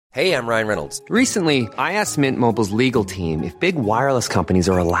Hey, I'm Ryan Reynolds. Recently, I asked Mint Mobile's legal team if big wireless companies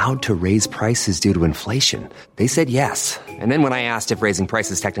are allowed to raise prices due to inflation. They said yes. And then when I asked if raising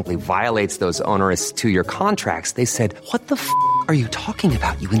prices technically violates those onerous two-year contracts, they said, "What the f*** are you talking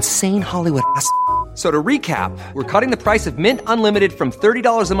about, you insane Hollywood ass?" So to recap, we're cutting the price of Mint Unlimited from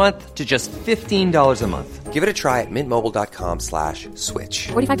 $30 a month to just $15 a month. Give it a try at mintmobile.com/switch.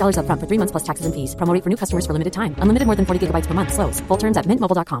 $45 up front for 3 months plus taxes and fees. Promo rate for new customers for limited time. Unlimited more than 40 gigabytes per month. Slows full terms at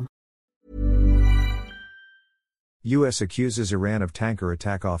mintmobile.com. U.S. accuses Iran of tanker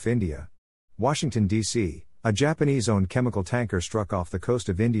attack off India. Washington, D.C. A Japanese-owned chemical tanker struck off the coast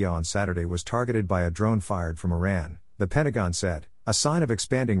of India on Saturday was targeted by a drone fired from Iran, the Pentagon said, a sign of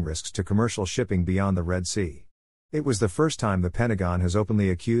expanding risks to commercial shipping beyond the Red Sea. It was the first time the Pentagon has openly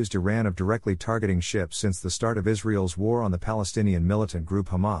accused Iran of directly targeting ships since the start of Israel's war on the Palestinian militant group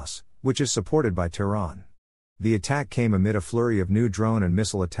Hamas, which is supported by Tehran. The attack came amid a flurry of new drone and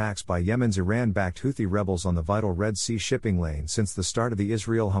missile attacks by Yemen's Iran-backed Houthi rebels on the vital Red Sea shipping lane since the start of the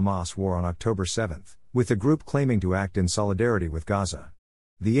Israel-Hamas war on October 7, with the group claiming to act in solidarity with Gaza.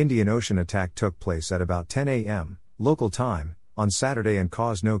 The Indian Ocean attack took place at about 10 a.m. local time on Saturday and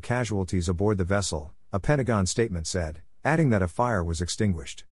caused no casualties aboard the vessel, a Pentagon statement said, adding that a fire was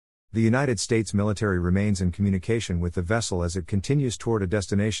extinguished. The United States military remains in communication with the vessel as it continues toward a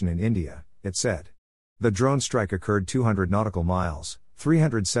destination in India, it said. The drone strike occurred 200 nautical miles,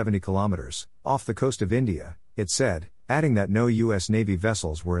 370 kilometers, off the coast of India, it said, adding that no U.S. Navy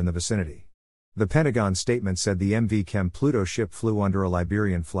vessels were in the vicinity. The Pentagon statement said the MV Chem Pluto ship flew under a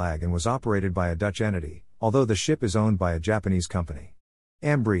Liberian flag and was operated by a Dutch entity, although the ship is owned by a Japanese company.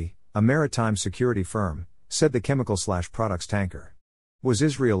 Ambri, a maritime security firm, said the chemical/products tanker was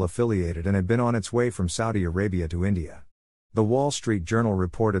Israel affiliated and had been on its way from Saudi Arabia to India. The Wall Street Journal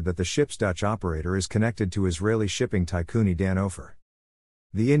reported that the ship's Dutch operator is connected to Israeli shipping tycoon Dan Ofer.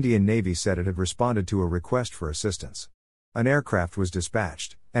 The Indian Navy said it had responded to a request for assistance. An aircraft was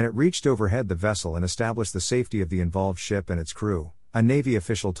dispatched, and it reached overhead the vessel and established the safety of the involved ship and its crew, a Navy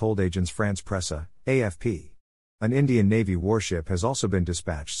official told Agence France-Presse, AFP. An Indian Navy warship has also been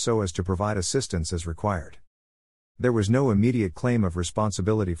dispatched so as to provide assistance as required. There was no immediate claim of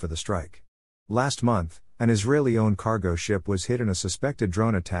responsibility for the strike. Last month, an Israeli-owned cargo ship was hit in a suspected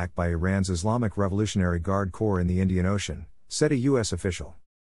drone attack by Iran's Islamic Revolutionary Guard Corps in the Indian Ocean, said a U.S. official.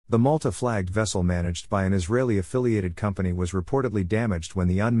 The Malta-flagged vessel managed by an Israeli-affiliated company was reportedly damaged when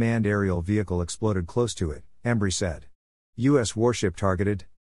the unmanned aerial vehicle exploded close to it, Ambri said. U.S. warship targeted.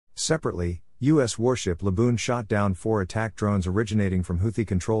 Separately, U.S. warship Laboon shot down 4 attack drones originating from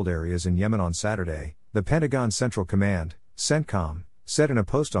Houthi-controlled areas in Yemen on Saturday, the Pentagon Central Command, CENTCOM, said in a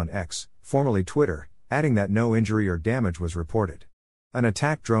post on X, formerly Twitter, adding that no injury or damage was reported. An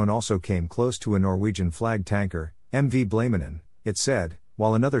attack drone also came close to a Norwegian-flagged tanker, MV Blaminen, it said,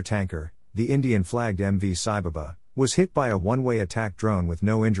 while another tanker, the Indian-flagged MV Saibaba, was hit by a one-way attack drone with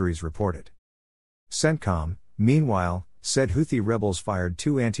no injuries reported. CENTCOM, meanwhile, said Houthi rebels fired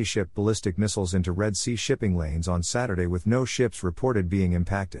 2 anti-ship ballistic missiles into Red Sea shipping lanes on Saturday with no ships reported being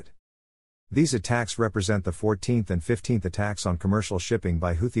impacted. These attacks represent the 14th and 15th attacks on commercial shipping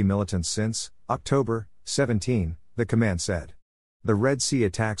by Houthi militants since October 17, the command said. The Red Sea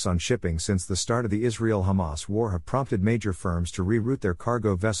attacks on shipping since the start of the Israel-Hamas war have prompted major firms to reroute their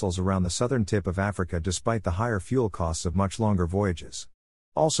cargo vessels around the southern tip of Africa despite the higher fuel costs of much longer voyages.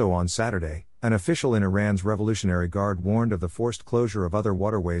 Also on Saturday, an official in Iran's Revolutionary Guard warned of the forced closure of other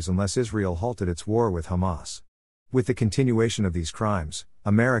waterways unless Israel halted its war with Hamas. With the continuation of these crimes,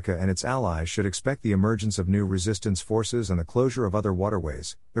 America and its allies should expect the emergence of new resistance forces and the closure of other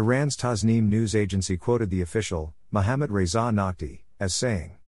waterways, Iran's Tasnim news agency quoted the official, Mohammad Reza Naqvi, as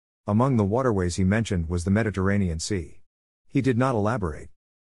saying. Among the waterways he mentioned was the Mediterranean Sea. He did not elaborate.